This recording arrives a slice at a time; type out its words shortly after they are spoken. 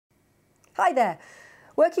Hi there.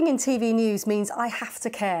 Working in TV news means I have to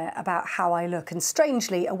care about how I look, and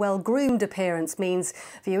strangely, a well-groomed appearance means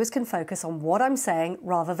viewers can focus on what I'm saying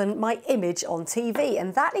rather than my image on TV,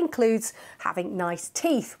 and that includes having nice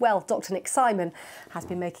teeth. Well, Dr. Nick Simon has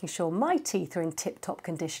been making sure my teeth are in tip-top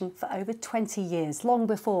condition for over 20 years, long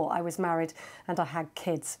before I was married and I had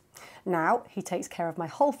kids. Now he takes care of my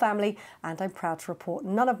whole family, and I'm proud to report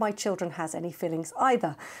none of my children has any fillings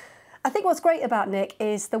either. I think what's great about Nick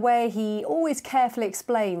is the way he always carefully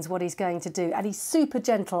explains what he's going to do, and he's super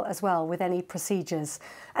gentle as well with any procedures.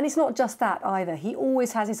 And it's not just that either. He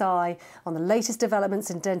always has his eye on the latest developments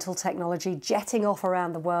in dental technology, jetting off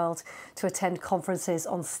around the world to attend conferences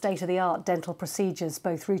on state-of-the-art dental procedures,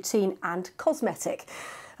 both routine and cosmetic.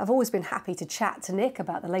 I've always been happy to chat to Nick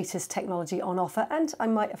about the latest technology on offer, and I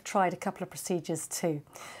might have tried a couple of procedures too.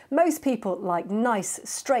 Most people like nice,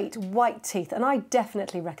 straight, white teeth, and I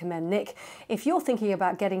definitely recommend Nick if you're thinking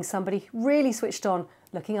about getting somebody really switched on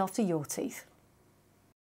looking after your teeth.